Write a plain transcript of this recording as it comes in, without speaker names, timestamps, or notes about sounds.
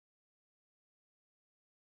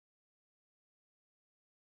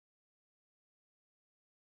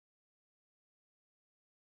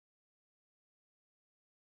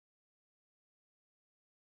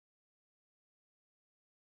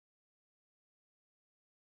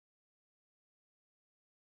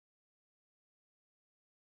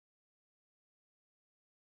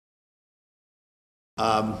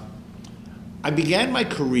I began my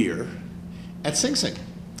career at Sing Sing.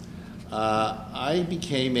 I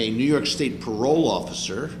became a New York State parole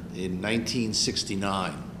officer in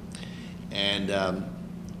 1969. And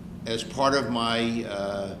as part of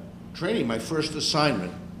my training, my first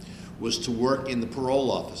assignment was to work in the parole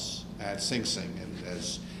office at Sing Sing. And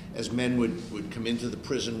as men would come into the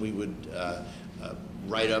prison, we would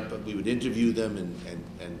we would interview them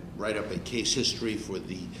and write up a case history for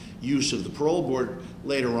the use of the parole board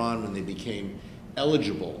later on when they became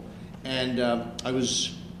eligible. And I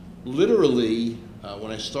was literally,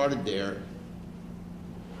 when I started there,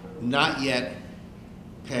 not yet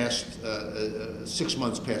past 6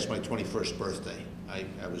 months past my 21st birthday.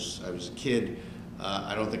 I was a kid.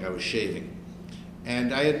 I don't think I was shaving.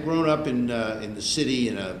 And I had grown up in the city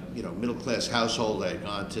in a middle-class household. I had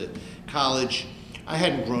gone to college. I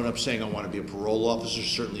hadn't grown up saying I want to be a parole officer.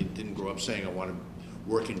 Certainly didn't grow up saying I want to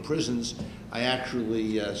work in prisons. I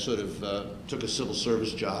actually took a civil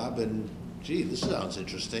service job, and gee, this sounds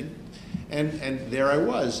interesting. And there I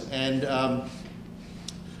was. And on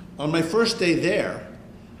my first day there,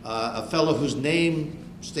 a fellow whose name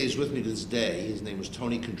stays with me to this day, his name was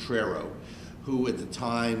Tony Contrero, who at the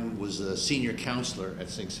time was a senior counselor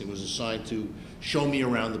at Sing Sing, was assigned to show me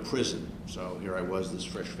around the prison. So here I was, this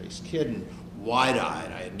fresh-faced kid, and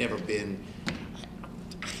wide-eyed. I had never been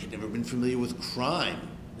familiar with crime.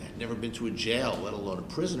 I had never been to a jail, let alone a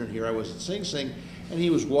prison. And here I was at Sing Sing, and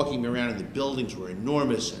he was walking me around, and the buildings were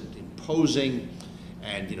enormous and imposing,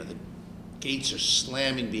 and the gates are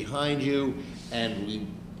slamming behind you. And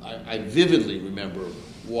I vividly remember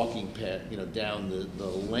walking past, down the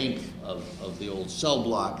length of the old cell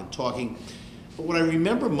block and talking. But what I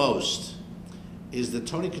remember most is that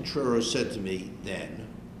Tony Contrero said to me then,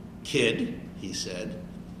 "Kid," he said,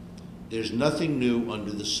 "there's nothing new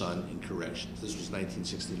under the sun in corrections." This was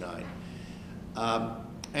 1969.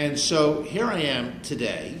 And so here I am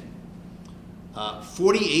today,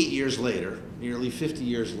 48 years later, nearly 50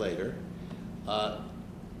 years later,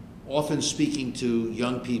 often speaking to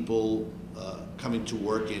young people coming to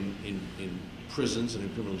work in prisons and in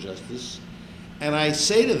criminal justice. And I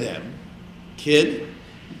say to them, "Kid,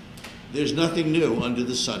 there's nothing new under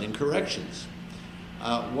the sun in corrections."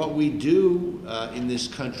 What we do in this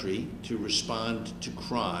country to respond to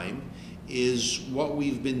crime is what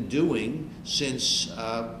we've been doing since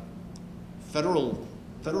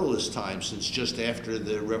Federalist times, since just after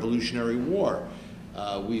the Revolutionary War.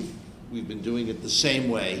 We've been doing it the same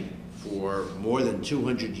way for more than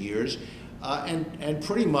 200 years and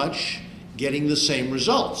pretty much getting the same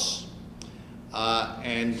results.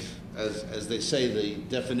 And as they say, the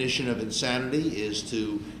definition of insanity is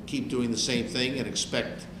to keep doing the same thing and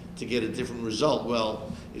expect to get a different result.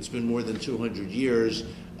 Well, it's been more than 200 years.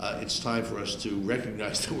 It's time for us to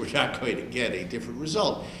recognize that we're not going to get a different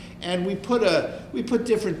result. And we put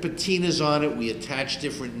different patinas on it. We attach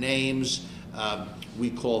different names. We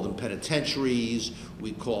call them penitentiaries.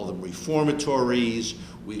 We call them reformatories.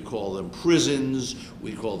 We call them prisons.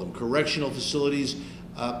 We call them correctional facilities.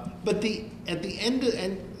 But at the end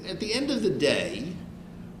of the day,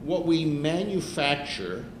 what we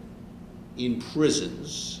manufacture in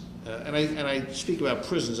prisons, and I speak about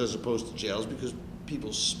prisons as opposed to jails because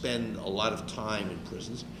people spend a lot of time in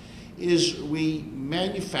prisons, is we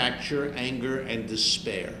manufacture anger and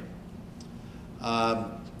despair.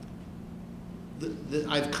 I've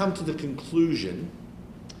come to the conclusion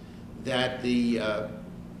that the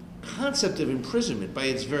concept of imprisonment by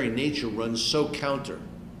its very nature runs so counter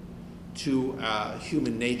to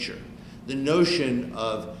human nature. The notion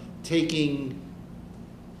of taking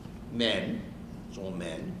men, it's all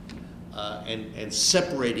men, and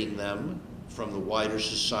separating them from the wider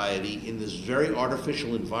society in this very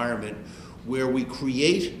artificial environment where we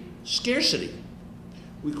create scarcity.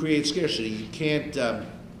 We create scarcity. You can't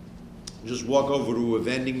just walk over to a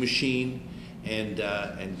vending machine and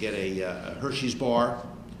get a Hershey's bar.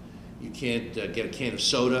 You can't get a can of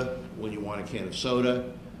soda when you want a can of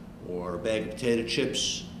soda or a bag of potato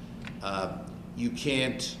chips. You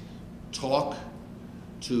can't talk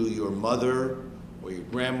to your mother or your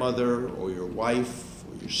grandmother or your wife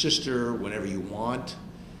or your sister whenever you want.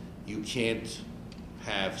 You can't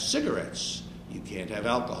have cigarettes. You can't have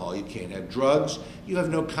alcohol. You can't have drugs. You have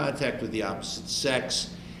no contact with the opposite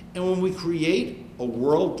sex. And when we create a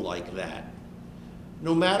world like that,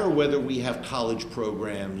 no matter whether we have college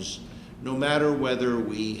programs, no matter whether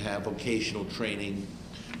we have vocational training,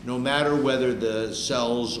 no matter whether the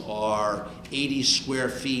cells are 80 square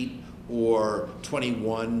feet or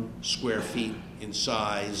 21 square feet in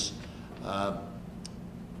size,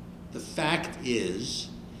 the fact is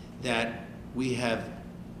that we have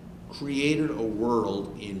created a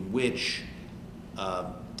world in which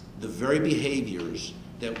the very behaviors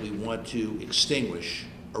that we want to extinguish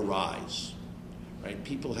arise, right?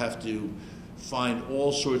 People have to find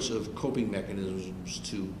all sorts of coping mechanisms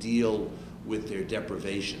to deal with their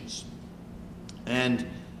deprivations. And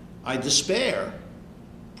I despair,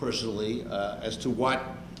 personally, as to what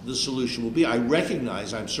the solution will be. I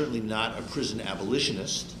recognize I'm certainly not a prison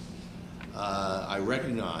abolitionist. I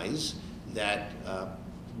recognize that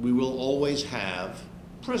we will always have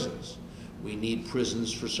prisons. We need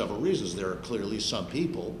prisons for several reasons. There are clearly some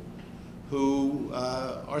people who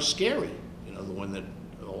are scary. You know, the one that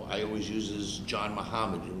I always use is John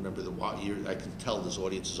Muhammad. You remember I can tell this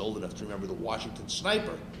audience is old enough to remember the Washington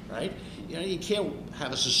sniper, right? You know, you can't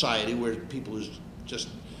have a society where people are just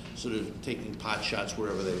sort of taking pot shots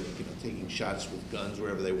wherever they, taking shots with guns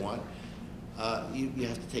wherever they want. You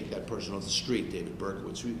have to take that person off the street, David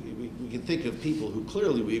Berkowitz. We can think of people who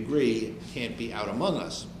clearly we agree can't be out among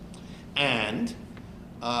us. And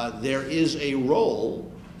there is a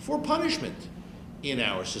role for punishment in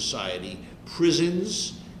our society.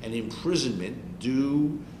 Prisons and imprisonment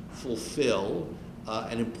do fulfill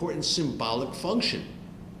an important symbolic function.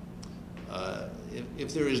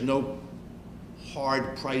 If there is no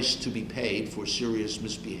hard price to be paid for serious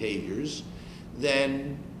misbehaviors,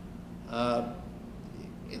 then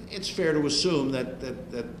it's fair to assume that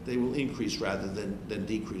they will increase rather than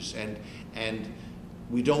decrease. And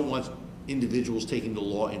we don't want individuals taking the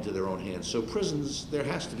law into their own hands. So prisons, there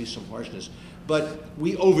has to be some harshness, but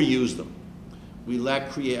we overuse them. We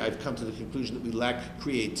lack I've come to the conclusion that we lack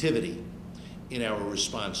creativity in our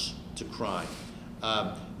response to crime.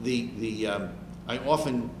 I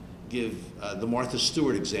often give the Martha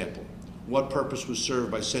Stewart example. What purpose was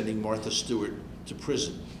served by sending Martha Stewart to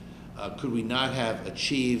prison? Could we not have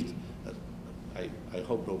achieved, I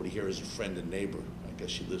hope nobody here is a friend and neighbor. I guess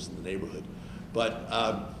she lives in the neighborhood.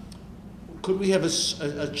 But could we have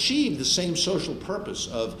achieved the same social purpose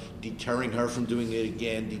of deterring her from doing it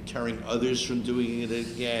again, deterring others from doing it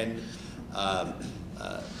again,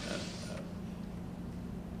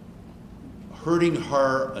 hurting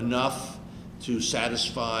her enough to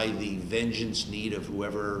satisfy the vengeance need of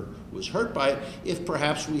whoever was hurt by it, if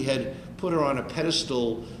perhaps we had put her on a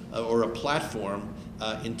pedestal or a platform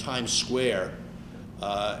in Times Square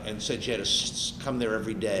and said she had to come there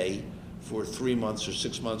every day for 3 months or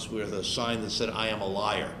 6 months with a sign that said, "I am a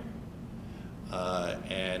liar,"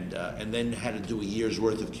 and then had to do a year's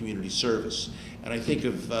worth of community service. And I think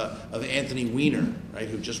of Anthony Weiner, right,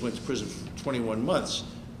 who just went to prison for 21 months.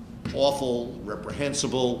 Awful,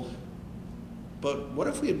 reprehensible. But what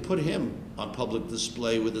if we had put him on public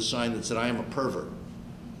display with a sign that said, "I am a pervert,"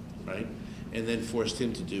 right? And then forced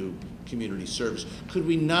him to do community service. Could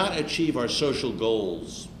we not achieve our social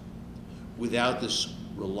goals without this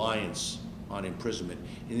reliance on imprisonment?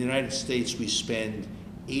 In the United States, we spend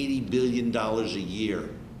 $80 billion a year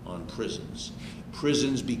on prisons.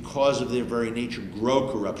 Prisons, because of their very nature, grow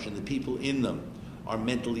corruption. The people in them are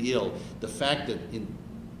mentally ill. The fact that in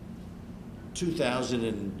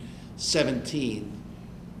 2017,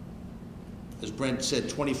 as Brent said,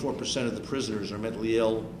 24% of the prisoners are mentally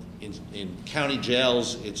ill. In county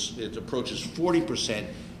jails, it approaches 40%.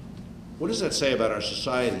 What does that say about our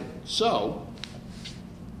society? So,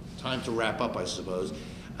 time to wrap up, I suppose.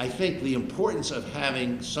 I think the importance of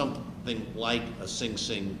having something like a Sing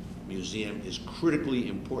Sing museum is critically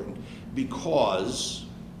important because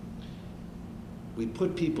we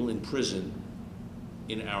put people in prison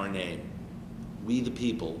in our name. We, the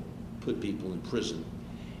people, put people in prison.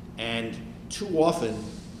 And too often,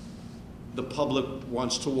 the public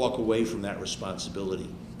wants to walk away from that responsibility.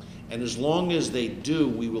 And as long as they do,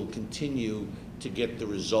 we will continue to get the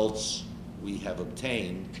results we have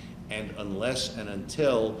obtained. And unless and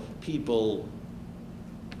until people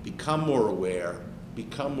become more aware,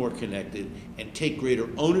 become more connected, and take greater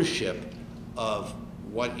ownership of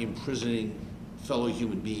what imprisoning fellow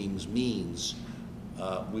human beings means,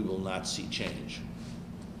 we will not see change.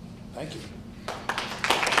 Thank you.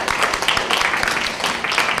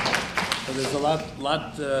 So there's a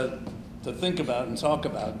lot to think about and talk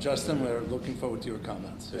about. Justin, we're looking forward to your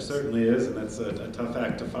comments. There certainly is, and that's a tough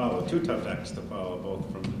act to follow, two tough acts to follow, both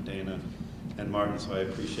from Dana and Martin, so I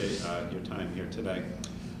appreciate your time here today.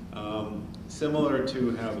 Similar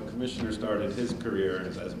to how the commissioner started his career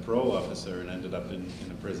as a parole officer and ended up in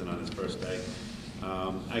a prison on his first day,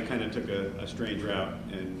 I kind of took a strange route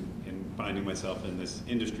in finding myself in this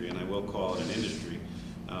industry, and I will call it an industry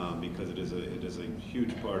because it is a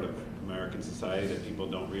huge part of American society that people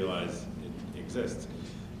don't realize it exists,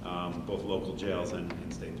 both local jails and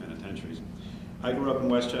state penitentiaries. I grew up in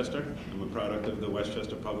Westchester. I'm a product of the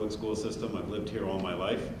Westchester public school system. I've lived here all my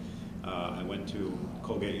life. I went to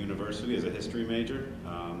Colgate University as a history major.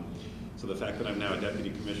 So the fact that I'm now a deputy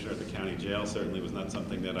commissioner at the county jail certainly was not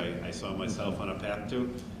something that I saw myself on a path to.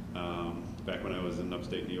 Back when I was in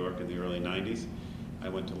upstate New York in the early 90s, I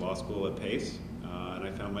went to law school at Pace, and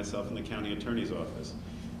I found myself in the county attorney's office,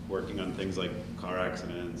 working on things like car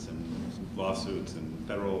accidents and lawsuits and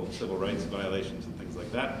federal civil rights violations and things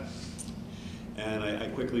like that. And I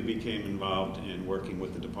quickly became involved in working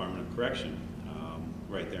with the Department of Correction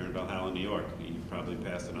right there in Valhalla, New York. You probably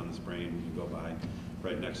passed it on the sprain when you go by,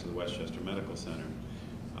 right next to the Westchester Medical Center.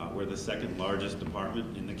 We're the second largest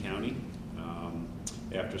department in the county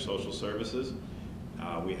after social services.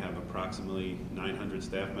 We have approximately 900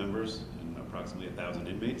 staff members and approximately 1,000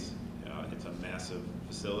 inmates. It's a massive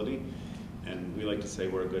facility, and we like to say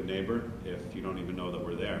we're a good neighbor if you don't even know that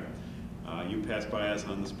we're there. You pass by us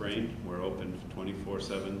on the sprain. We're open 24/7,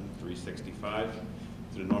 365.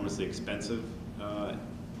 It's an enormously expensive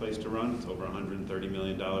place to run. It's over $130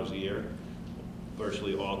 million a year.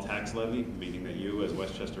 Virtually all tax levy, meaning that you as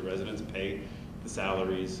Westchester residents pay the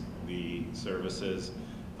salaries, the services,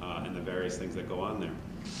 and the various things that go on there.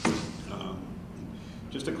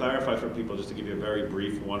 Just to clarify for people, just to give you a very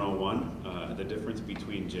brief 101, the difference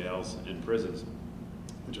between jails and prisons,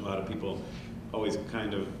 which a lot of people always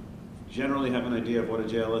kind of generally have an idea of what a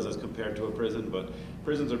jail is as compared to a prison, but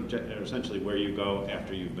prisons are essentially where you go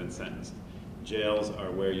after you've been sentenced. Jails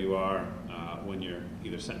are where you are when you're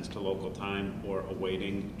either sentenced to local time or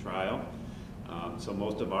awaiting trial. So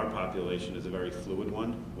most of our population is a very fluid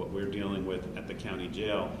one. What we're dealing with at the county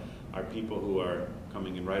jail are people who are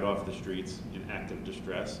coming in right off the streets in active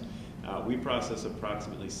distress. We process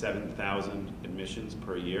approximately 7,000 admissions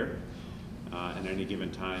per year. At any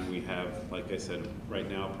given time, we have, like I said, right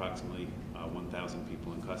now approximately 1,000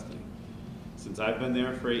 people in custody. Since I've been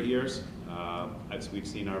there for 8 years, we've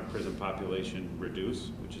seen our prison population reduce,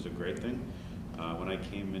 which is a great thing. When I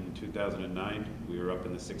came in 2009, we were up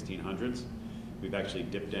in the 1600s. We've actually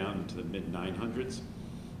dipped down into the mid-900s.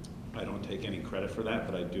 I don't take any credit for that,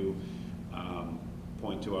 but I do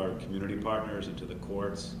point to our community partners and to the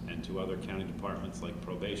courts and to other county departments like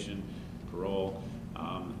probation, parole.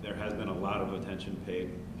 There has been a lot of attention paid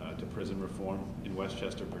to prison reform in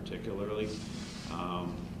Westchester particularly.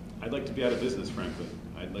 I'd like to be out of business, frankly.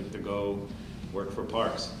 I'd like to go work for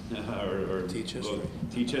parks or teach history.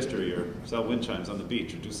 Teach history or sell wind chimes on the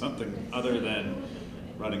beach or do something other than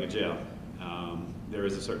running a jail. There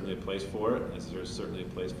is certainly a place for it, as there's certainly a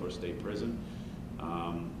place for a state prison.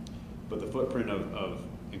 But the footprint of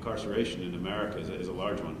incarceration in America is a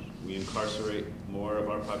large one. We incarcerate more of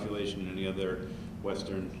our population than any other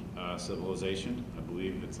Western civilization. I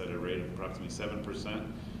believe it's at a rate of approximately 7%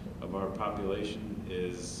 of our population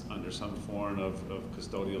is under some form of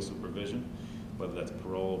custodial supervision, whether that's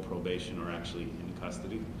parole, probation, or actually in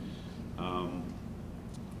custody.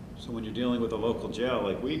 So when you're dealing with a local jail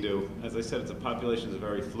like we do, as I said, it's a population is a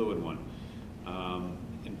very fluid one.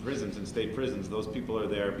 In prisons, in state prisons, those people are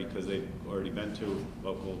there because they've already been to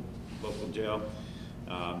local jail,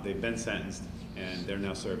 they've been sentenced, and they're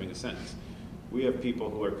now serving a sentence. We have people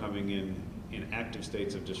who are coming in active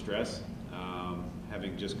states of distress,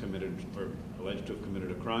 having just committed or alleged to have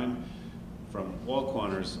committed a crime from all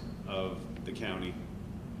corners of the county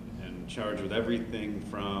and charged with everything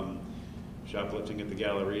from shoplifting at the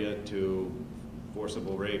Galleria to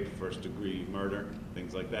forcible rape, first-degree murder,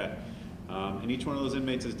 things like that. And each one of those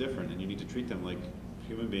inmates is different, and you need to treat them like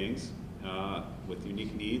human beings with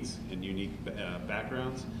unique needs and unique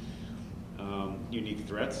backgrounds, unique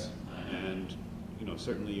threats, and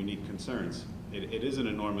certainly unique concerns. It is an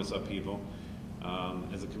enormous upheaval.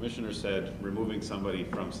 As the commissioner said, removing somebody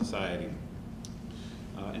from society.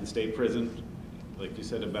 In state prison, like you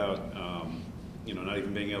said about not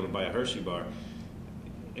even being able to buy a Hershey bar.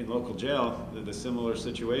 In local jail, the similar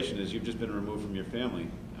situation is you've just been removed from your family.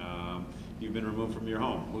 You've been removed from your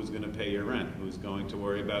home. Who's going to pay your rent? Who's going to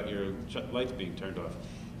worry about your lights being turned off?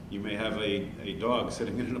 You may have a dog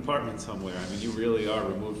sitting in an apartment somewhere. I mean, you really are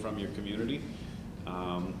removed from your community.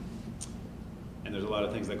 And there's a lot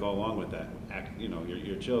of things that go along with that.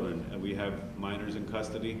 Your children. We have minors in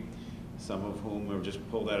custody, some of whom are just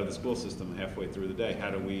pulled out of the school system halfway through the day. How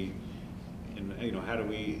do we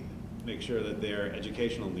make sure that their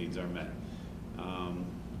educational needs are met?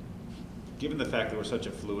 Given the fact that we're such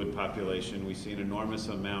a fluid population, we see an enormous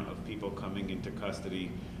amount of people coming into custody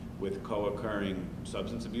with co-occurring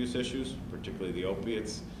substance abuse issues, particularly the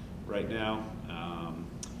opiates right now.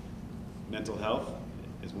 Mental health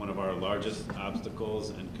is one of our largest obstacles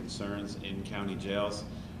and concerns in county jails.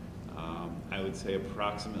 I would say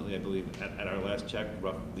approximately, I believe, at our last check,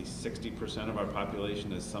 roughly 60% of our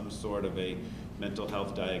population has some sort of a mental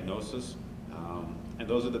health diagnosis. And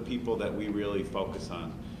those are the people that we really focus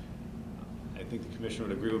on. I think the commissioner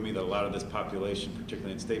would agree with me that a lot of this population,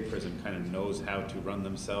 particularly in state prison, kind of knows how to run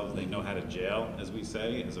themselves. They know how to jail, as we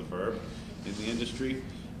say, as a verb in the industry.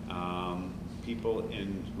 People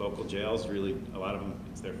in local jails, really, a lot of them,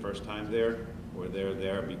 it's their first time there, or they're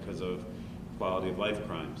there because of quality of life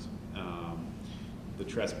crimes. The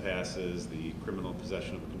trespasses, the criminal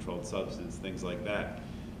possession of a controlled substance, things like that.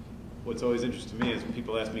 What's always interesting to me is when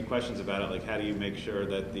people ask me questions about it, like how do you make sure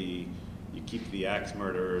that you keep the axe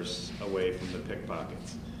murderers away from the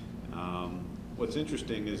pickpockets? What's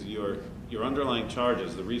interesting is your underlying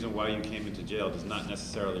charges, the reason why you came into jail does not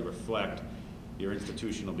necessarily reflect your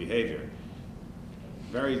institutional behavior.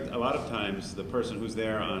 A lot of times the person who's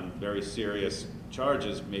there on very serious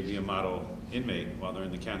charges may be a model inmate while they're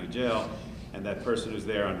in the county jail, and that person who's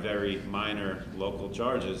there on very minor local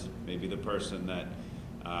charges may be the person that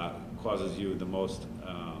causes you the most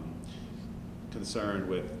concern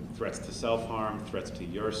with threats to self-harm, threats to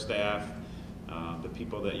your staff, the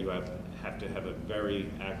people that you have to have a very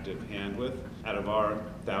active hand with. Out of our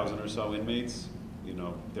 1,000 or so inmates,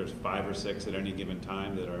 there's 5 or 6 at any given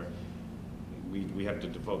time that we have to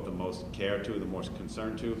devote the most care to, the most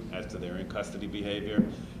concern to, as to their in-custody behavior.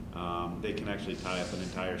 They can actually tie up an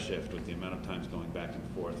entire shift with the amount of times going back and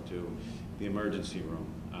forth to the emergency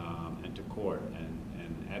room and to court and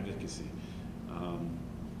advocacy.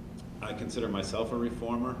 I consider myself a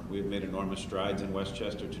reformer. We've made enormous strides in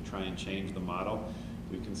Westchester to try and change the model.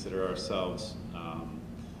 We consider ourselves,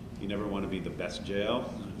 you never want to be the best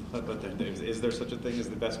jail, but is there such a thing as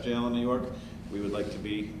the best jail in New York? We would like to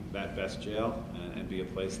be that best jail and be a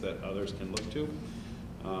place that others can look to.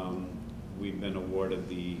 We've been awarded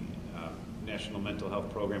the National Mental Health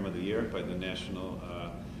Program of the Year by the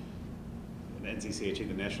NCCHE,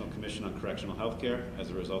 the National Commission on Correctional Healthcare, as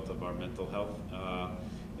a result of our mental health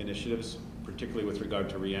initiatives, particularly with regard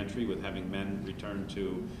to reentry, with having men return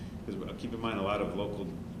to, because keep in mind a lot of local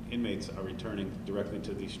inmates are returning directly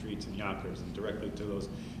to these streets in Yonkers and directly to those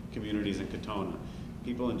communities in Katona.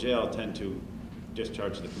 People in jail tend to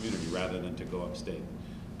discharge to the community rather than to go upstate.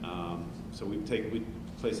 So we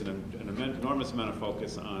place an enormous amount of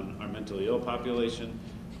focus on our mentally ill population,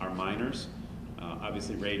 our minors.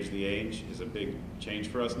 Obviously, Rage the Age is a big change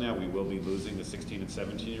for us now. We will be losing the 16 and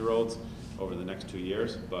 17-year-olds over the next 2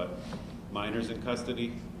 years, but minors in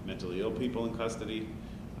custody, mentally ill people in custody,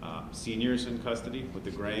 seniors in custody with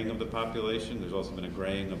the graying of the population. There's also been a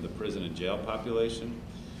graying of the prison and jail population.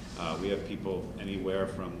 We have people anywhere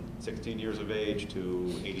from 16 years of age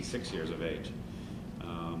to 86 years of age.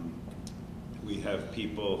 We have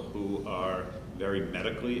people who are very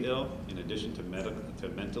medically ill. In addition to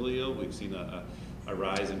mentally ill, we've seen a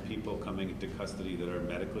rise in people coming into custody that are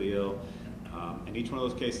medically ill. And each one of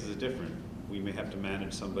those cases is different. We may have to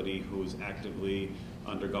manage somebody who's actively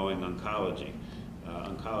undergoing oncology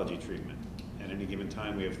treatment. At any given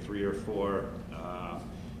time, we have 3 or 4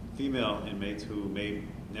 female inmates who may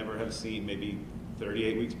never have seen, maybe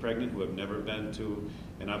 38 weeks pregnant, who have never been to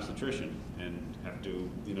an obstetrician and have to,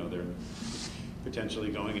 they're potentially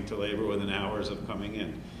going into labor within hours of coming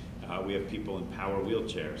in. We have people in power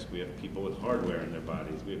wheelchairs. We have people with hardware in their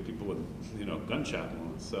bodies. We have people with, gunshot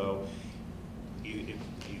wounds. So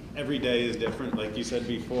every day is different. Like you said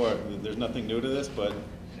before, there's nothing new to this, but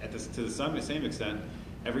to the same extent,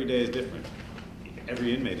 every day is different.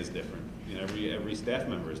 Every inmate is different. Every staff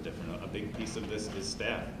member is different. A big piece of this is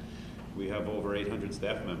staff. We have over 800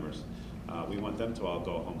 staff members. We want them to all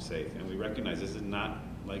go home safe, and we recognize this is not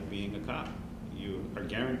like being a cop. You are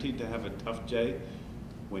guaranteed to have a tough day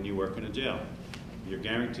when you work in a jail. You're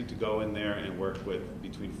guaranteed to go in there and work with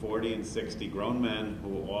between 40 and 60 grown men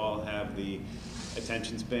who all have the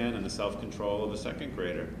attention span and the self-control of a second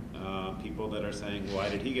grader. People that are saying, why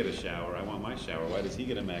did he get a shower? I want my shower. Why does he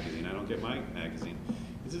get a magazine? I don't get my magazine.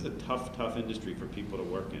 This is a tough, tough industry for people to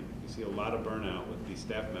work in. You see a lot of burnout with these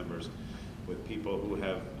staff members, with people who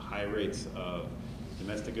have high rates of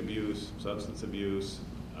domestic abuse, substance abuse,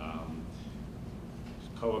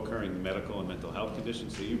 co-occurring medical and mental health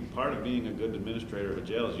conditions. So part of being a good administrator of a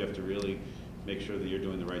jail is you have to really make sure that you're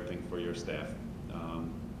doing the right thing for your staff.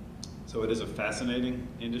 So it is a fascinating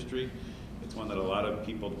industry. It's one that a lot of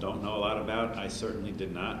people don't know a lot about. I certainly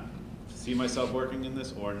did not see myself working in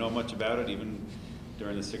this or know much about it, even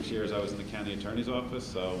during the 6 years I was in the county attorney's office.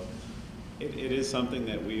 So it is something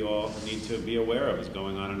that we all need to be aware of is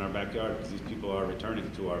going on in our backyard, because these people are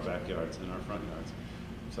returning to our backyards and our front yards.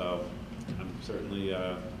 So I'm certainly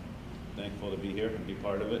thankful to be here and be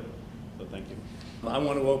part of it. So thank you. I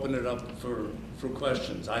want to open it up for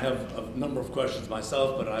questions. I have a number of questions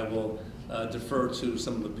myself, but I will defer to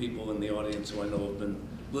some of the people in the audience who I know have been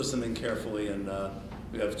listening carefully, and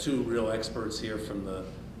we have two real experts here from the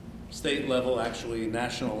state level, actually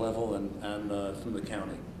national level, and from the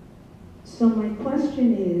county. So my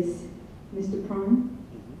question is, Mr. Prime,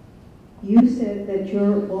 you said that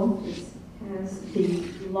your office has the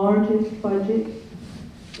largest budget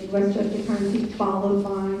in Westchester County, followed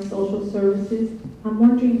by social services. I'm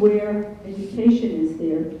wondering where education is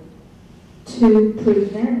there to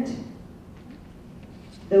prevent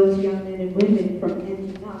those young men and women from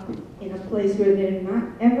ending up in a place where they're not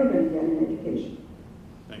ever going to get an education.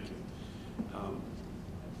 Thank you.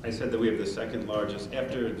 I said that we have the second largest,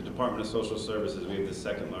 after the Department of Social Services, we have the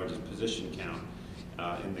second largest position count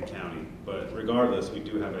in the county. But regardless, we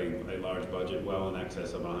do have a large budget, well in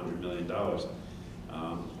excess of $100 million.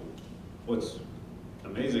 What's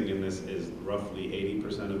amazing in this is roughly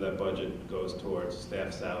 80% of that budget goes towards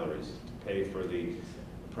staff salaries to pay for the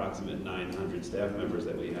approximate 900 staff members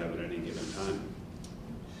that we have at any given time.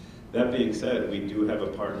 That being said, we do have a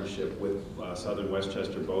partnership with Southern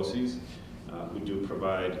Westchester BOCES. We do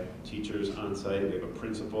provide teachers on site, we have a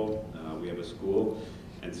principal, we have a school,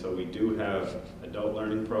 and so we do have adult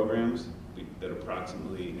learning programs that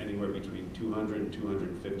approximately anywhere between 200 and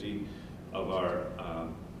 250 of our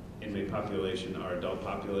inmate population, our adult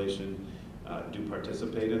population, do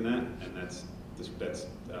participate in that, and that's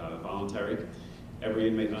voluntary. Every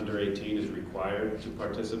inmate under 18 is required to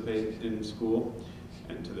participate in school,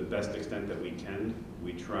 and to the best extent that we can,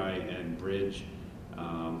 we try and bridge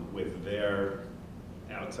with their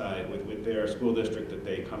with their school district that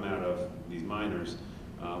they come out of, these minors,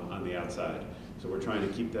 on the outside. So we're trying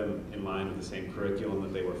to keep them in line with the same curriculum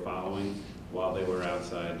that they were following while they were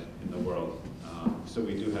outside in the world. So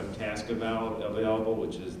we do have TASK available,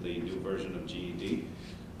 which is the new version of GED.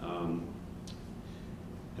 And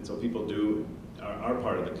so people are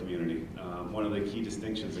part of the community. One of the key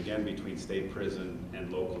distinctions, again, between state prison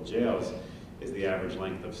and local jails is the average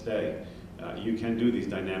length of stay. You can do these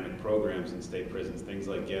dynamic programs in state prisons, things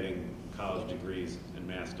like getting college degrees and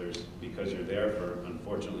masters, because you're there for,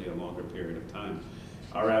 unfortunately, a longer period of time.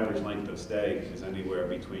 Our average length of stay is anywhere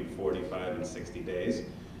between 45 and 60 days,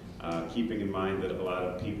 keeping in mind that a lot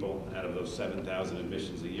of people, out of those 7,000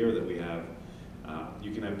 admissions a year that we have,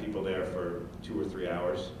 you can have people there for 2 or 3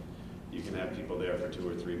 hours. You can have people there for 2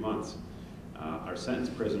 or 3 months. Our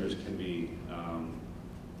sentenced prisoners can be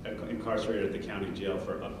incarcerated at the county jail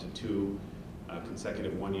for up to 2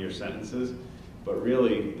 consecutive 1-year sentences. But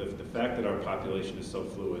really, the fact that our population is so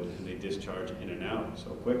fluid and they discharge in and out so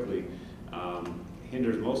quickly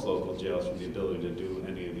hinders most local jails from the ability to do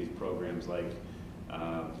any of these programs like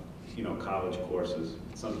college courses.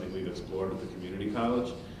 It's something we've explored with the community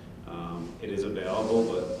college. It is available,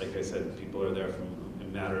 but like I said, people are there from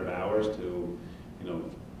a matter of hours to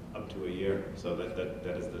up to a year. So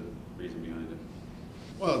that is the reason behind it.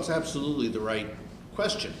 Well, it's absolutely the right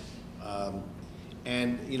question.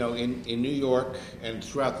 And in New York and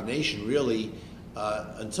throughout the nation, really,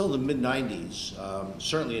 until the mid-90s,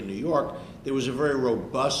 certainly in New York, there was a very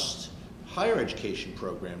robust higher education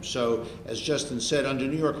program. So, as Justin said, under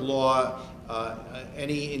New York law,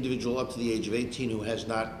 any individual up to the age of 18 who has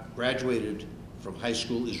not graduated from high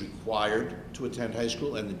school is required to attend high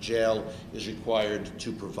school, and the jail is required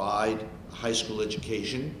to provide high school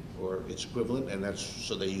education or its equivalent, and that's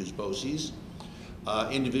so they use BOCES.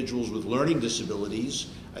 Individuals with learning disabilities,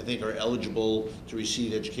 I think, are eligible to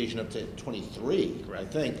receive education up to 23, I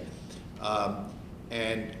think.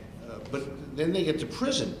 But then they get to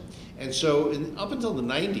prison. And so up until the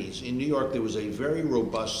 90s, in New York, there was a very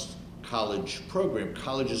robust college program.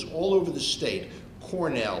 Colleges all over the state,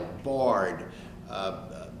 Cornell, Bard,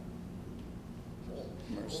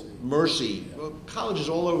 Mercy, colleges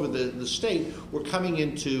all over the state were coming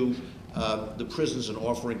into the prisons and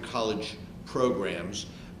offering college programs,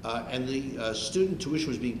 and the student tuition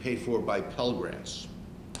was being paid for by Pell Grants.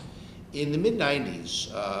 In the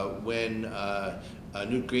mid-90s, when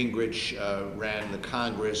Newt Gingrich ran the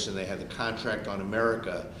Congress and they had the Contract on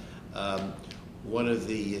America, one of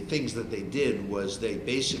the things that they did was they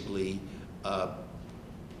basically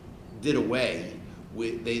did away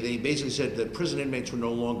with, they basically said that prison inmates were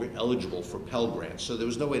no longer eligible for Pell Grants, so there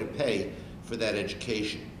was no way to pay for that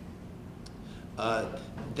education.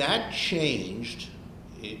 That changed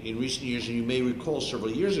in recent years, and you may recall several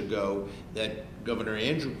years ago that Governor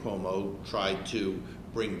Andrew Cuomo tried to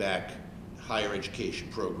bring back higher education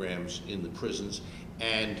programs in the prisons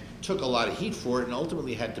and took a lot of heat for it and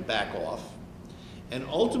ultimately had to back off. And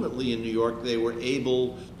ultimately in New York, they were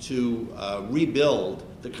able to rebuild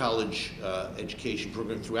the college education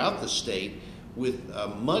program throughout the state with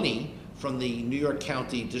money from the New York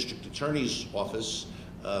County District Attorney's Office.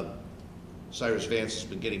 Cyrus Vance has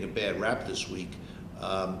been getting a bad rap this week.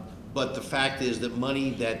 But the fact is that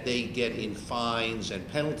money that they get in fines and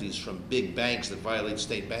penalties from big banks that violate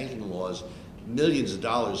state banking laws, millions of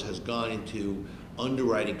dollars has gone into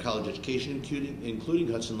underwriting college education, including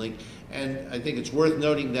Hudson Link. And I think it's worth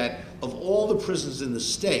noting that of all the prisons in the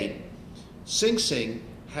state, Sing Sing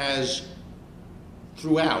has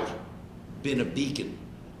throughout been a beacon.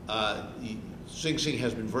 Sing Sing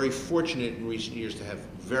has been very fortunate in recent years to have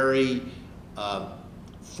very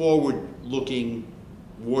forward-looking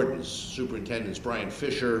wardens, superintendents. Brian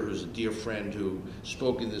Fisher, who's a dear friend who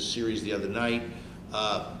spoke in this series the other night,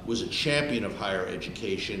 was a champion of higher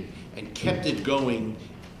education and kept it going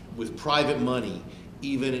with private money,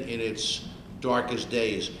 even in its darkest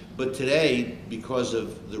days. But today, because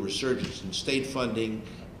of the resurgence in state funding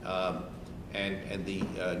and the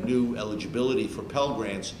new eligibility for Pell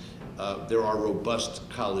Grants, there are robust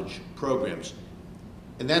college programs.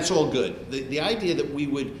 And that's all good. The idea that we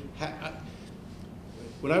would have,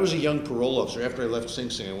 when I was a young parole officer, after I left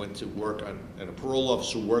Sing Sing, I went to work on, and a parole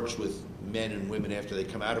officer works with men and women after they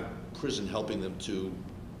come out of prison, helping them to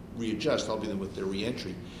readjust, helping them with their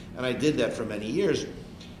reentry. And I did that for many years.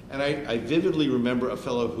 And I vividly remember a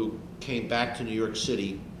fellow who came back to New York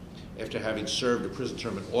City after having served a prison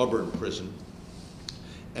term at Auburn Prison.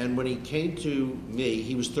 And when he came to me,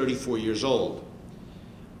 he was 34 years old.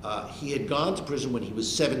 He had gone to prison when he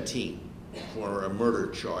was 17 for a murder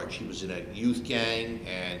charge. He was in a youth gang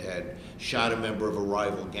and had shot a member of a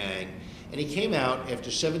rival gang. And he came out after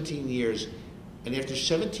 17 years, and after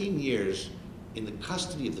 17 years in the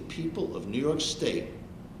custody of the people of New York State,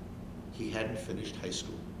 he hadn't finished high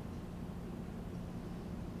school.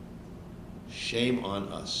 Shame on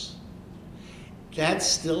us. That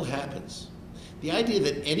still happens. The idea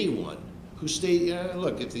that anyone who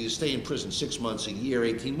look, if you stay in prison 6 months, a year,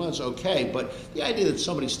 18 months, okay, but the idea that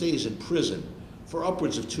somebody stays in prison for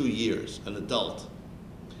upwards of 2 years, an adult,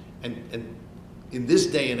 and in this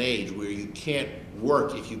day and age where you can't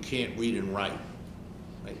work if you can't read and write,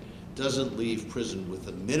 right, doesn't leave prison with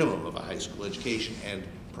the minimum of a high school education and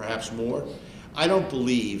perhaps more. I don't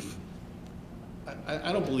believe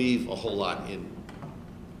a whole lot in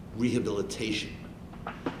rehabilitation.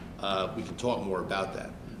 We can talk more about that.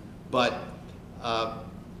 But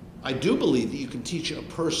I do believe that you can teach a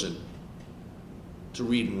person to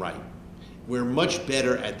read and write. We're much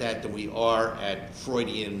better at that than we are at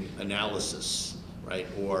Freudian analysis, right,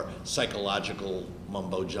 or psychological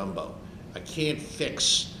mumbo-jumbo. I can't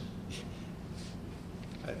fix,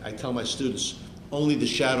 I tell my students, only the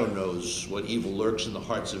shadow knows what evil lurks in the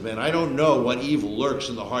hearts of men. I don't know what evil lurks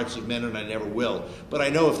in the hearts of men, and I never will, but I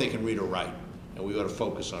know if they can read or write, and we ought to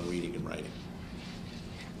focus on reading and writing.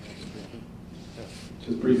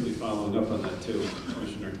 Just briefly following up on that too,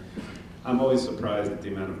 Commissioner, I'm always surprised at the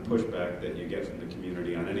amount of pushback that you get from the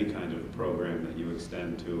community on any kind of program that you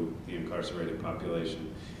extend to the incarcerated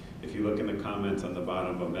population. If you look in the comments on the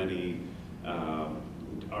bottom of any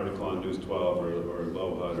article on News 12 or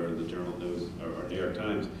LoHUD or the Journal News or New York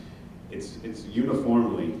Times, it's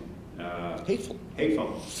uniformly Hateful.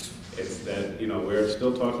 It's that, you know, we're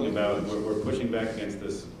still talking about, we're pushing back against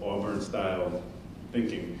this Auburn-style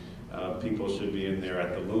thinking. People should be in there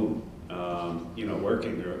at the loom, you know,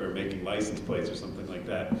 working or making license plates or something like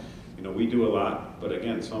that. You know, we do a lot, but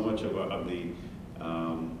again, so much of our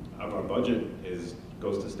budget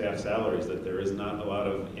goes to staff salaries that there is not a lot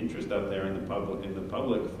of interest out there in the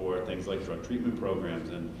public for things like drug treatment programs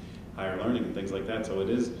and higher learning and things like that. So it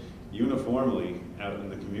is uniformly out in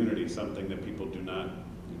the community something that people do not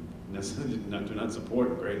support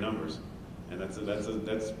in great numbers, and that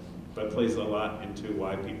plays a lot into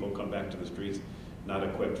why people come back to the streets not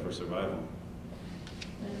equipped for survival.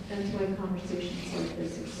 That's why conversations like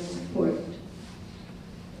this are so important.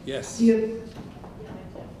 Yes.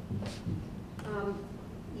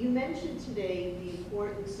 You mentioned today the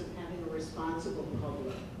importance of having a responsible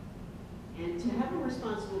public. And to have a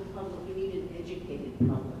responsible public, you need an educated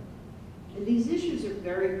public. And these issues are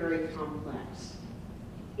very, very complex.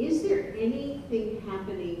 Is there anything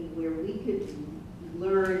happening where we could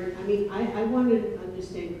learn? I mean, I want to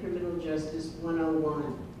understand criminal justice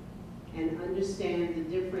 101 and understand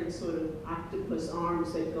the different sort of octopus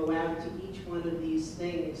arms that go out to each one of these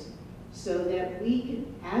things so that we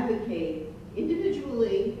can advocate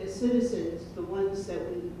individually as citizens, the ones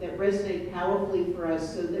that resonate powerfully for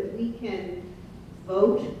us, so that we can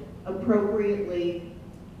vote appropriately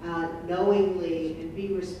knowingly and be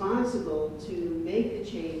responsible to make the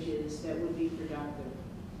changes that would be productive?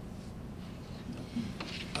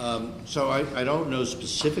 So I don't know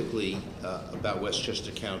specifically about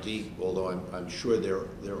Westchester County, although I'm sure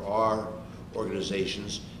there are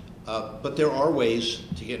organizations, but there are ways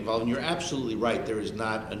to get involved. And you're absolutely right, there is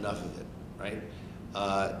not enough of it, right?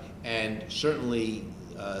 And certainly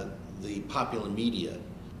the popular media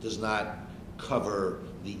does not cover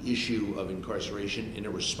the issue of incarceration in a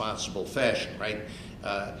responsible fashion, right?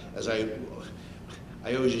 As I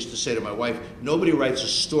always used to say to my wife, nobody writes a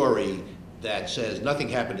story that says nothing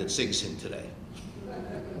happened at Sing Sing today.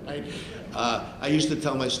 Right? I used to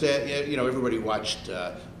tell my staff, you know, everybody watched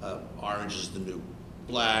Orange is the New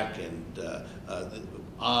Black and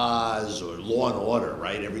Oz or Law and Order,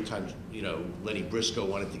 right? Every time, you know, Lenny Briscoe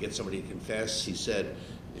wanted to get somebody to confess, he said,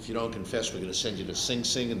 if you don't confess, we're going to send you to Sing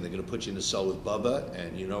Sing, and they're going to put you in a cell with Bubba,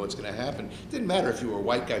 and you know what's going to happen. It didn't matter if you were a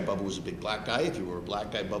white guy, Bubba was a big black guy. If you were a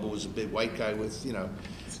black guy, Bubba was a big white guy with, you know,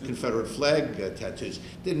 Confederate flag tattoos.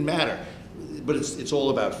 Didn't matter, but it's all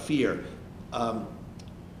about fear.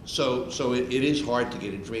 So it is hard to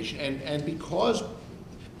get information, and because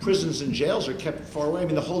prisons and jails are kept far away. I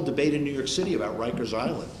mean, the whole debate in New York City about Rikers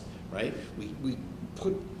Island, right? We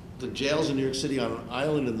put the jails in New York City on an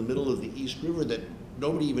island in the middle of the East River that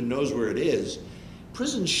nobody even knows where it is.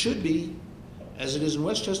 Prisons should be, as it is in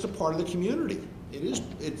Westchester, part of the community. It is.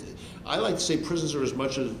 I like to say prisons are as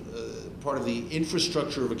much a part of the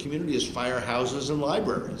infrastructure of a community as firehouses and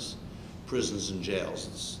libraries, prisons and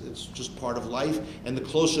jails. It's just part of life, and the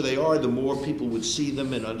closer they are, the more people would see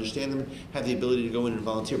them and understand them, have the ability to go in and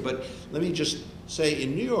volunteer. But let me just say,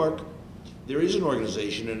 in New York, there is an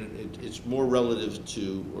organization, and it's more relevant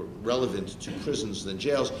to prisons than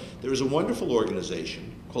jails. There is a wonderful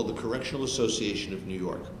organization called the Correctional Association of New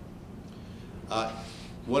York.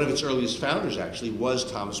 One of its earliest founders, actually,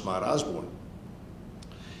 was Thomas Mott Osborne.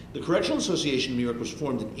 The Correctional Association of New York was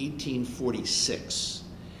formed in 1846,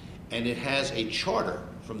 and it has a charter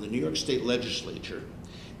from the New York State Legislature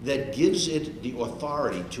that gives it the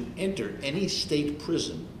authority to enter any state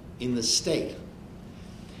prison in the state.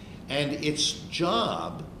 And its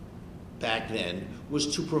job back then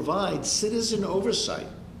was to provide citizen oversight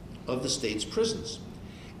of the state's prisons.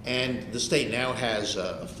 And the state now has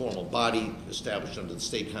a formal body established under the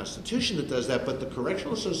state constitution that does that, but the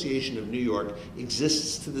Correctional Association of New York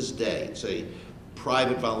exists to this day. It's a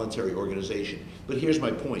private voluntary organization. But here's my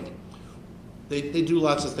point. They do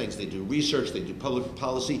lots of things. They do research, they do public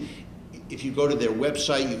policy. If you go to their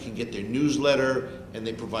website, you can get their newsletter, and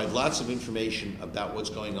they provide lots of information about what's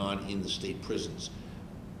going on in the state prisons.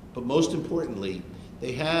 But most importantly,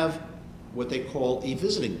 they have what they call a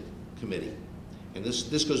visiting committee. And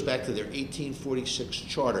this goes back to their 1846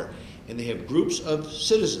 charter. And they have groups of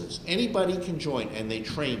citizens. Anybody can join, and they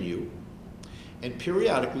train you. And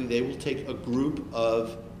periodically, they will take a group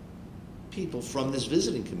of people from this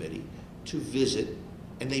visiting committee to visit,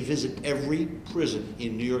 and they visit every prison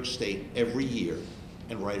in New York State every year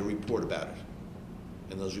and write a report about it.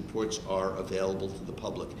 And those reports are available to the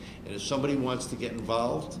public. And if somebody wants to get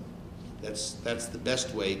involved, that's the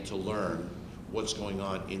best way to learn what's going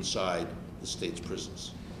on inside the state's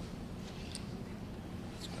prisons.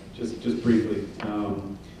 Just briefly,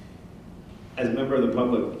 as a member of the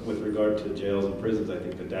public with regard to jails and prisons, I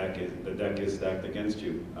think the deck is stacked against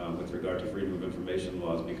you with regard to freedom of information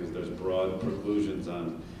laws, because there's broad preclusions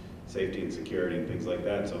on safety and security and things like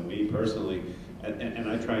that. So me personally, and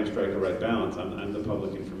I try and strike a right balance. I'm the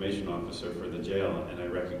public information officer for the jail, and I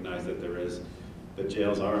recognize that the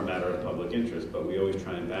jails are a matter of public interest, but we always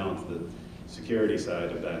try and balance the security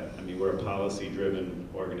side of that. I mean, we're a policy-driven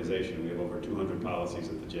organization. We have over 200 policies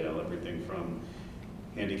at the jail, everything from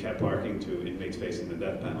handicap parking to inmates facing the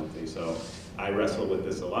death penalty. So I wrestle with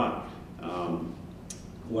this a lot.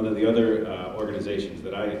 One of the other organizations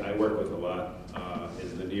that I work with a lot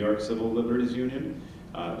is the New York Civil Liberties Union.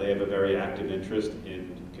 They have a very active interest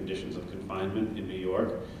in conditions of confinement in New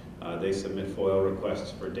York. They submit FOIL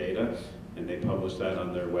requests for data, and they publish that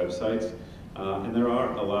on their websites. And there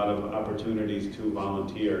are a lot of opportunities to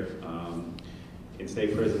volunteer in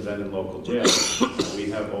state prisons and in local jails. We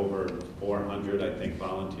have over 400, I think,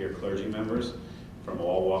 volunteer clergy members from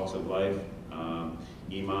all walks of life,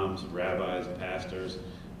 imams, rabbis, pastors.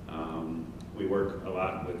 We work a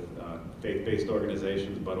lot with faith-based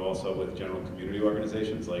organizations, but also with general community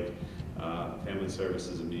organizations like Family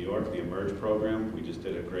Services of New York, the Emerge program. We just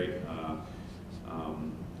did a great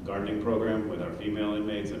gardening program with our female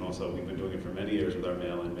inmates, and also we've been doing it for many years with our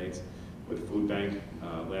male inmates with Food Bank.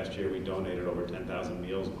 Last year we donated over 10,000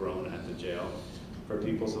 meals grown at the jail for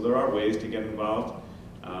people. So there are ways to get involved.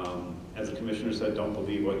 As the commissioner said, don't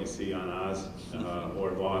believe what you see on Oz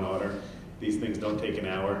or Law and Order. These things don't take an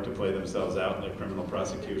hour to play themselves out like criminal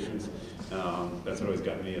prosecutions. That's what always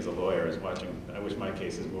got me as a lawyer, is watching. I wish my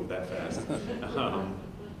cases moved that fast.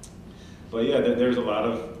 But yeah, there's a lot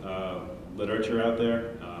of literature out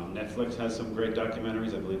there. Netflix has some great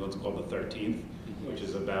documentaries. I believe one's called The 13th, which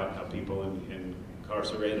is about how people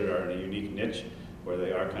incarcerated are in a unique niche where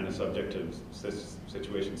they are kind of subject to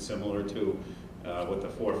situations similar to what the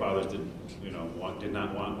forefathers did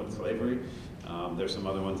not want with slavery. There's some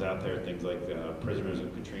other ones out there, things like Prisoners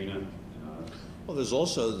of Katrina. Well, there's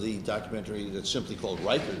also the documentary that's simply called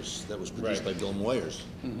Rikers that was produced by Bill Moyers.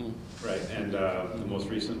 Right, and the most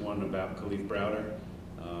recent one about Khalif Browder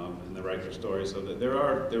and the Rikers story. So that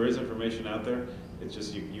there is information out there. It's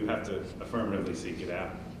just you have to affirmatively seek it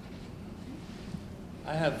out.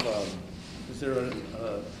 I have, is there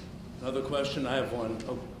another question? I have one.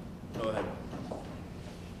 Oh, go ahead.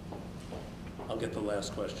 I'll get the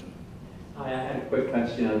last question. Hi, I had a quick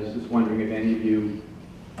question. I was just wondering if any of you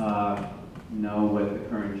know what the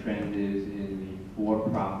current trend is in the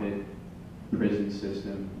for-profit prison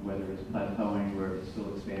system, whether it's plateauing or it's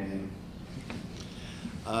still expanding.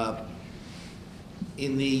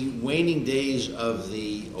 In the waning days of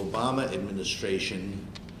the Obama administration,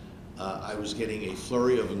 I was getting a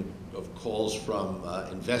flurry of calls from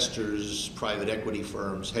investors, private equity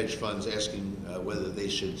firms, hedge funds, asking whether they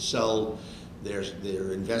should sell their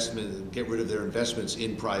investment, get rid of their investments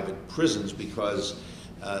in private prisons, because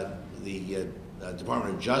the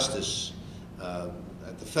Department of Justice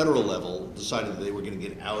at the federal level decided that they were going to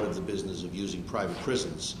get out of the business of using private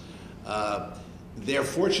prisons. Their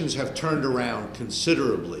fortunes have turned around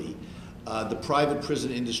considerably. The private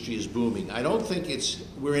prison industry is booming. I don't think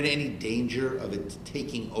we're in any danger of it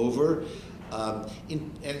taking over.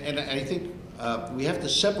 And I think we have to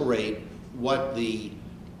separate what the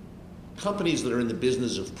companies that are in the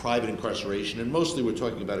business of private incarceration, and mostly we're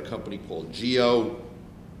talking about a company called GEO,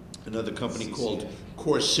 another company called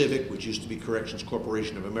Core Civic, which used to be Corrections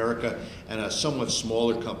Corporation of America, and a somewhat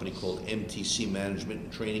smaller company called MTC Management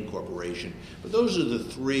and Training Corporation. But those are the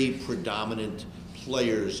three predominant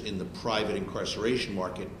players in the private incarceration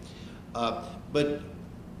market. But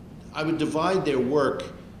I would divide their work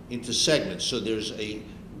into segments. So there's a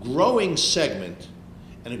growing segment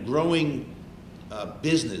and a growing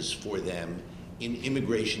business for them in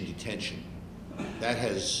immigration detention. That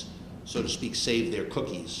has, so to speak, saved their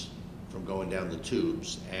cookies from going down the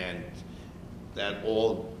tubes, and that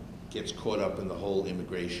all gets caught up in the whole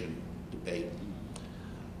immigration debate.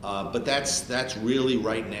 But that's really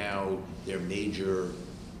right now their major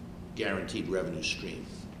guaranteed revenue stream.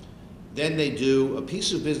 Then they do a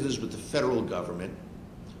piece of business with the federal government,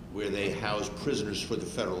 where they house prisoners for the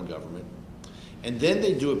federal government. And then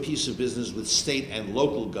they do a piece of business with state and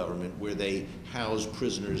local government, where they house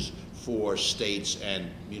prisoners for states and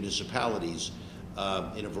municipalities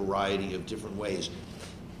in a variety of different ways.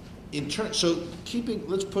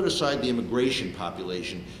 Let's put aside the immigration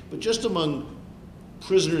population, but just among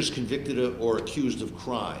prisoners convicted or accused of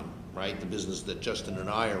crime, right, the business that Justin and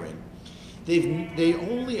I are in, they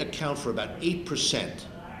only account for about 8%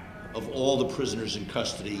 of all the prisoners in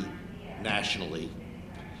custody nationally.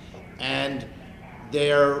 And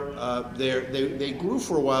they grew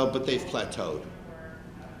for a while, but they've plateaued.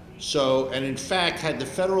 So, and in fact, had the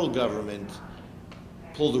federal government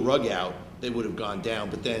pulled the rug out, they would have gone down.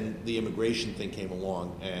 But then the immigration thing came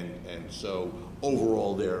along, and so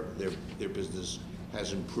overall their business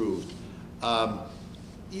has improved.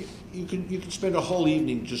 You can spend a whole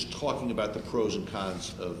evening just talking about the pros and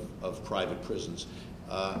cons of private prisons.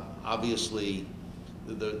 Obviously,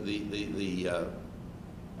 the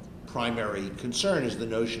primary concern is the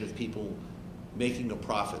notion of people making a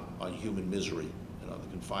profit on human misery and on the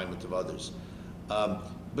confinement of others.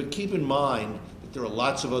 But keep in mind that there are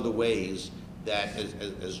lots of other ways that,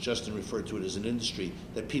 as Justin referred to it as an industry,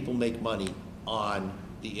 that people make money on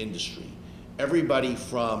the industry. Everybody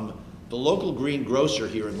from the local greengrocer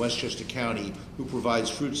here in Westchester County, who provides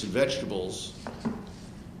fruits and vegetables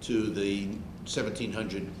to the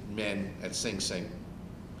 1,700 men at Sing Sing,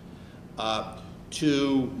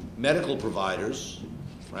 to medical providers,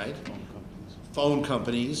 right? Phone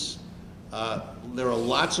companies. There are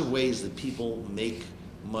lots of ways that people make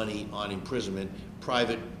money on imprisonment,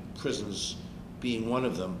 private prisons being one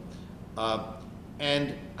of them.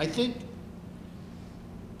 And I think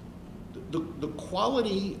the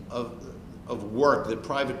quality of work that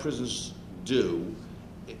private prisons do,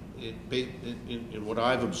 in what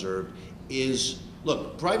I've observed, is,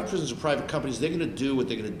 look, private prisons are private companies. They're going to do what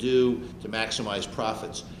they're going to do to maximize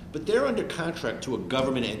profits. But they're under contract to a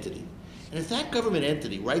government entity. And if that government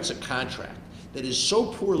entity writes a contract that is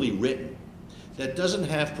so poorly written, that doesn't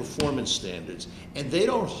have performance standards, and they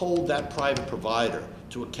don't hold that private provider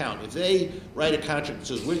to account. If they write a contract that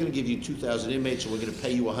says, we're going to give you 2,000 inmates and we're going to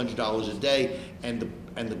pay you $100 a day, and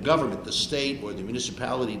the government, the state or the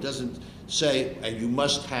municipality doesn't say, and you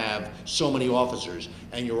must have so many officers,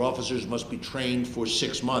 and your officers must be trained for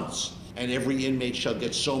 6 months, and every inmate shall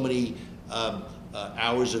get so many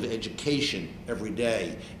hours of education every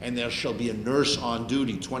day, and there shall be a nurse on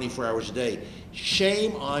duty 24 hours a day.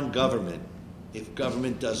 Shame on government if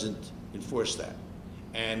government doesn't enforce that.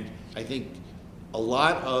 And I think a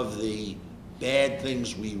lot of the bad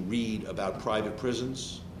things we read about private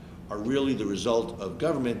prisons are really the result of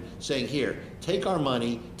government saying, here, take our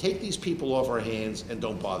money, take these people off our hands, and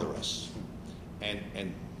don't bother us. And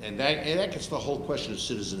that gets the whole question of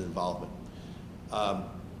citizen involvement.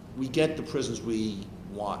 We get the prisons we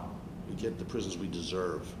want. We get the prisons we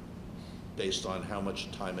deserve based on how much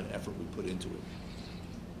time and effort we put into it.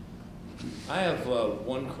 I have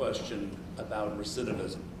one question about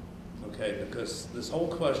recidivism, okay? Because this whole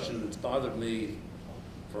question, it's bothered me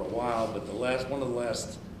for a while, but one of the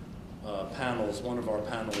last panels, one of our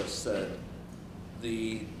panelists said,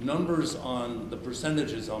 the numbers on the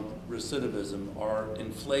percentages on recidivism are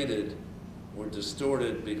inflated or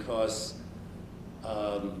distorted because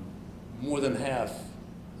more than half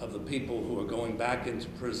of the people who are going back into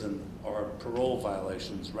prison are parole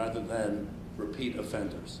violations rather than repeat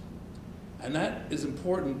offenders. And that is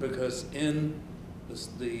important because in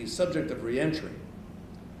the subject of reentry,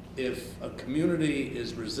 if a community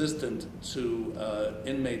is resistant to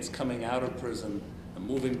inmates coming out of prison and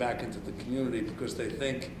moving back into the community because they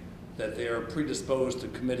think that they are predisposed to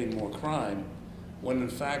committing more crime, when in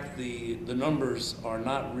fact the numbers are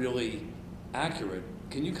not really accurate.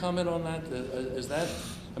 Can you comment on that? Is that,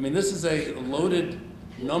 I mean, this is a loaded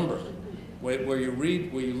number where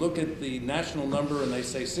you look at the national number and they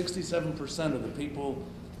say 67% of the people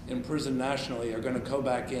in prison nationally are going to go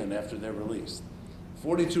back in after they're released.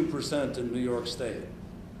 42% in New York State.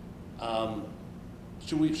 Can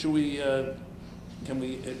you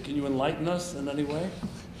enlighten us in any way?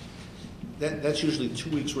 That's usually 2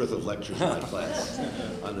 weeks worth of lectures in my class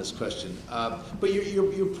on this question. But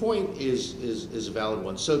your point is a valid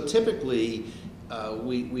one. So typically,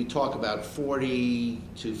 we talk about 40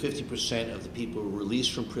 to 50% of the people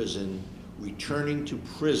released from prison returning to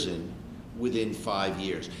prison within 5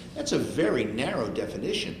 years. That's a very narrow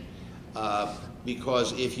definition,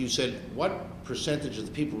 because if you said what percentage of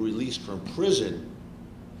the people released from prison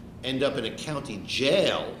end up in a county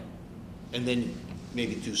jail and then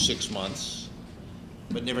maybe do 6 months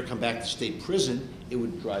but never come back to state prison, it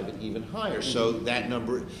would drive it even higher. So that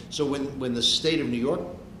number, so when the state of New York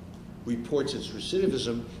reports its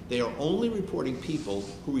recidivism, they are only reporting people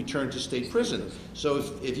who return to state prison. So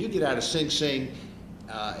if you get out of Sing Sing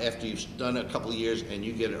after you've done a couple of years and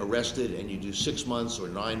you get arrested and you do 6 months or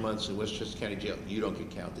 9 months in Westchester County Jail, you don't get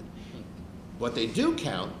counted. What they do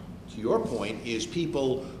count, to your point, is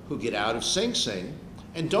people who get out of Sing Sing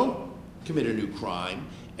and don't commit a new crime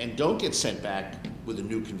and don't get sent back with a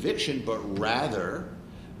new conviction, but rather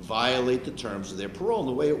violate the terms of their parole. And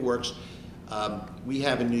the way it works, we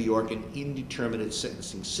have in New York an indeterminate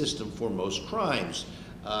sentencing system for most crimes.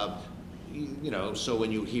 So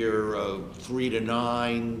when you hear 3 to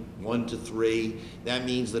 9, 1 to 3, that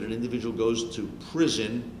means that an individual goes to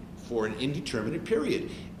prison for an indeterminate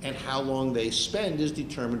period. And how long they spend is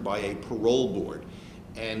determined by a parole board.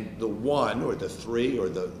 And the 1 or the 3 or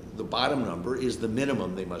the bottom number is the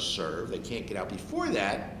minimum they must serve. They can't get out before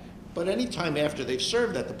that, but any time after they've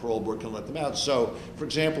served that, the parole board can let them out. So, for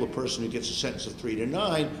example, a person who gets a sentence of 3 to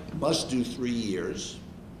 9 must do 3 years,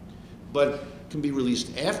 but can be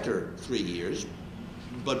released after 3 years,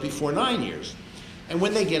 but before 9 years. And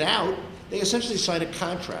when they get out, they essentially sign a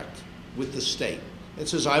contract with the state. It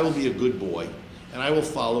says, I will be a good boy, and I will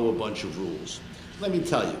follow a bunch of rules. Let me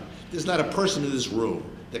tell you, there's not a person in this room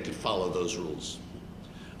that could follow those rules.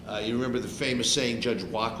 You remember the famous saying, Judge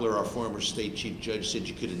Wackler, our former state chief judge, said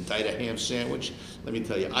you could indict a ham sandwich? Let me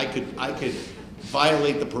tell you, I could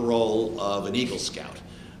violate the parole of an Eagle Scout.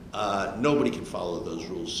 Nobody can follow those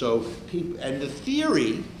rules. So, and the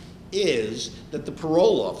theory is that the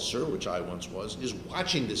parole officer, which I once was, is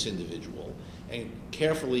watching this individual and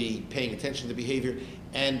carefully paying attention to the behavior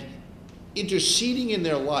and interceding in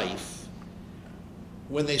their life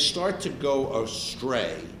when they start to go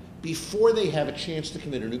astray before they have a chance to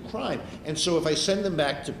commit a new crime. And so if I send them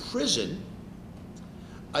back to prison,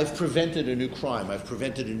 I've prevented a new crime. I've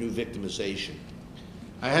prevented a new victimization.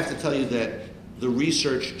 I have to tell you that The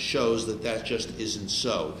research shows that that just isn't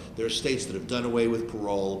so. There are states that have done away with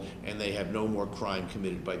parole, and they have no more crime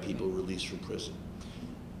committed by people released from prison.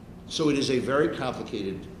 So it is a very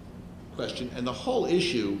complicated question, and the whole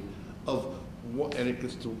issue of, and it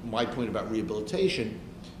gets to my point about rehabilitation,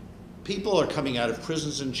 people are coming out of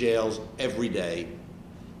prisons and jails every day.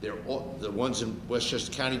 The ones in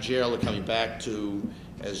Westchester County Jail are coming back to,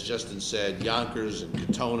 as Justin said, Yonkers and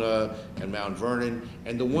Katona and Mount Vernon,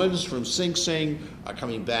 and the ones from Sing Sing are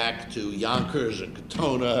coming back to Yonkers and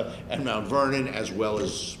Katona and Mount Vernon, as well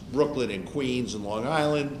as Brooklyn and Queens and Long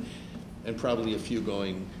Island, and probably a few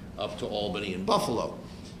going up to Albany and Buffalo.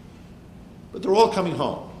 But they're all coming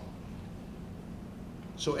home.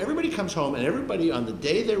 So everybody comes home, and everybody on the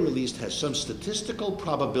day they're released has some statistical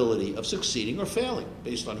probability of succeeding or failing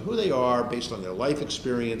based on who they are, based on their life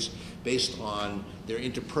experience, based on their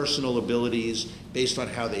interpersonal abilities, based on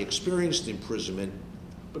how they experienced imprisonment,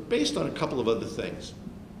 but based on a couple of other things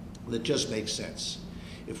that just make sense.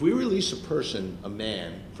 If we release a person, a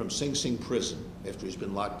man, from Sing Sing prison after he's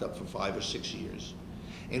been locked up for 5 or 6 years,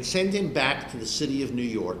 and send him back to the city of New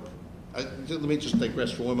York, let me just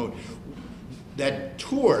digress for one moment. That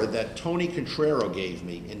tour that Tony Contrero gave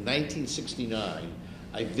me in 1969,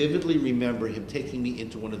 I vividly remember him taking me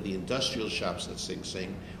into one of the industrial shops at Sing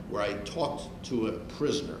Sing, where I talked to a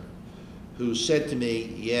prisoner who said to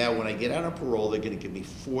me, yeah, when I get out on parole, they're going to give me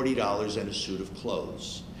 $40 and a suit of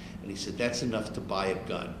clothes. And he said, that's enough to buy a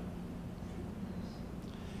gun.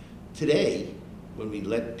 Today, when we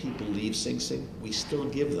let people leave Sing Sing, we still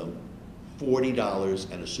give them $40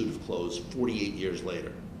 and a suit of clothes 48 years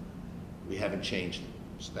later. We haven't changed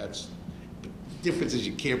it. So that's, the difference is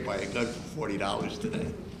you can't buy a gun for $40 today.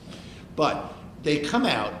 But they come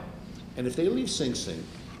out, and if they leave Sing Sing,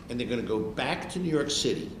 and they're going to go back to New York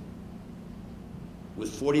City with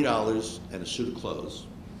 $40 and a suit of clothes,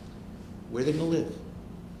 where are they going to live?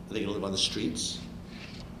 Are they going to live on the streets,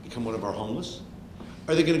 become one of our homeless?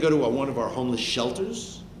 Are they going to go to one of our homeless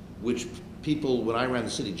shelters, which people, when I ran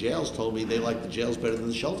the city jails, told me they liked the jails better than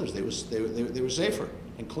the shelters. They were safer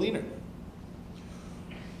and cleaner.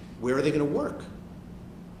 Where are they going to work,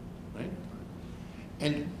 right?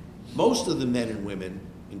 And most of the men and women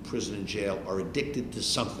in prison and jail are addicted to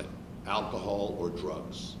something, alcohol or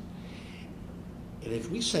drugs. And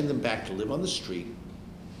if we send them back to live on the street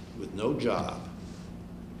with no job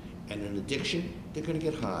and an addiction, they're going to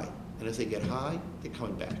get high. And if they get high, they're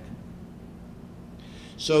coming back.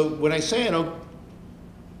 So when I say I don't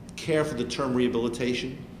care for the term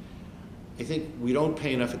rehabilitation, I think we don't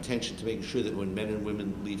pay enough attention to making sure that when men and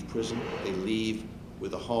women leave prison, they leave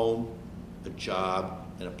with a home, a job,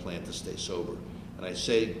 and a plan to stay sober. And I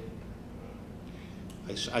say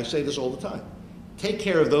this all the time. Take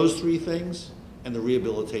care of those three things, and the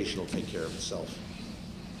rehabilitation will take care of itself.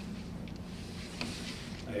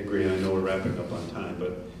 I agree, and I know we're wrapping up on time,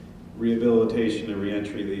 but rehabilitation and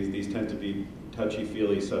reentry, these tend to be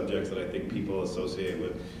touchy-feely subjects that I think people associate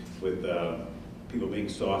with people being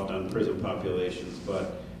soft on prison populations,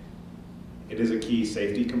 but it is a key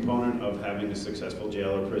safety component of having a successful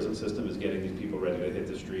jail or prison system is getting these people ready to hit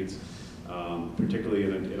the streets, particularly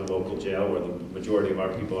in a local jail where the majority of our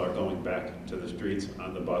people are going back to the streets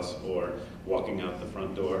on the bus or walking out the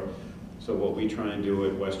front door. So what we try and do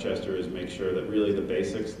at Westchester is make sure that really the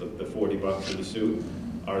basics, the $40 in a suit,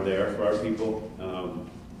 are there for our people,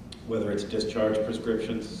 whether it's discharge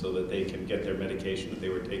prescriptions so that they can get their medication that they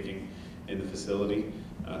were taking in the facility,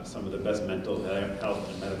 some of the best mental health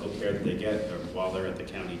and medical care that they get while they're at the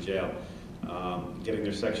county jail, getting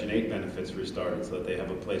their Section 8 benefits restarted so that they have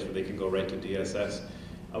a place where they can go right to DSS.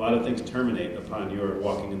 A lot of things terminate upon your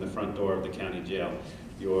walking in the front door of the county jail.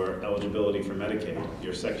 Your eligibility for Medicaid,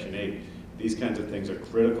 your Section 8, these kinds of things are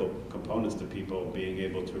critical components to people being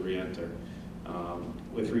able to reenter.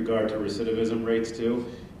 With regard to recidivism rates too,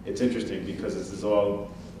 it's interesting because this is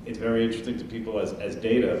all, it's very interesting to people as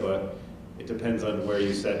data, but it depends on where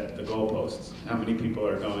you set the goalposts. How many people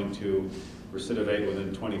are going to recidivate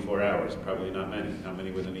within 24 hours? Probably not many. How many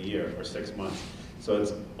within a year or 6 months? So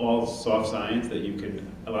it's all soft science that you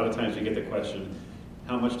can, a lot of times you get the question,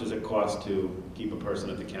 how much does it cost to keep a person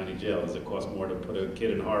at the county jail? Does it cost more to put a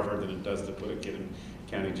kid in Harvard than it does to put a kid in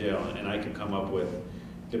county jail? And I can come up with,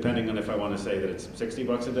 depending on if I want to say that it's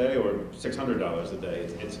 $60 a day or $600 a day,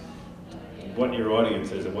 it's what your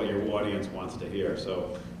audience is and what your audience wants to hear.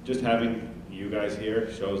 So just having you guys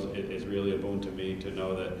here shows it is really a boon to me to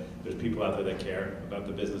know that there's people out there that care about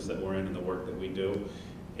the business that we're in and the work that we do.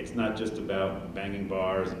 It's not just about banging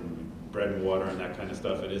bars and bread and water and that kind of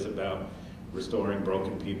stuff. It is about restoring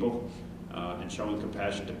broken people and showing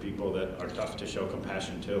compassion to people that are tough to show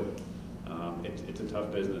compassion to. It's a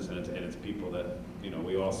tough business, and it's people that, you know,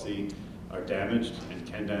 we all see are damaged and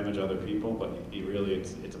can damage other people, but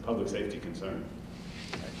it's a public safety concern.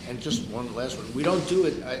 And just one last one. We don't do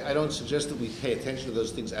it, I don't suggest that we pay attention to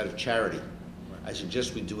those things out of charity. I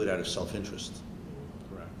suggest we do it out of self-interest.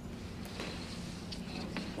 Correct.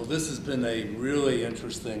 Well, this has been a really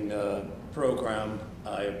interesting program.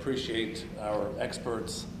 I appreciate our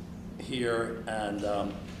experts here,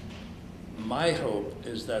 and my hope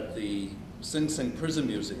is that the Sing Sing Prison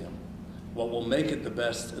Museum, what will make it the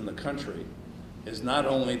best in the country, is not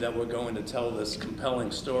only that we're going to tell this compelling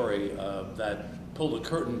story that pulled the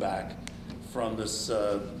curtain back from this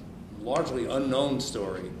largely unknown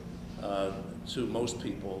story to most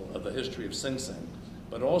people of the history of Sing Sing,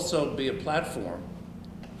 but also be a platform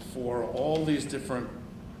for all these different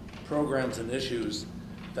programs and issues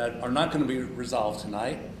that are not going to be resolved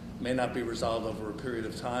tonight, may not be resolved over a period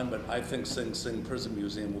of time, but I think Sing Sing Prison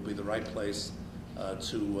Museum will be the right place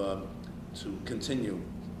to continue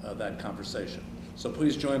that conversation. So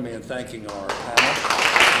please join me in thanking our panel.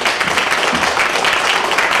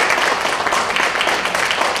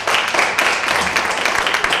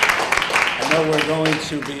 I know we're going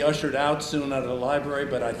to be ushered out soon out of the library,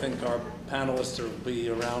 but I think our panelists will be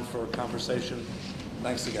around for a conversation.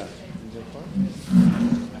 Thanks again.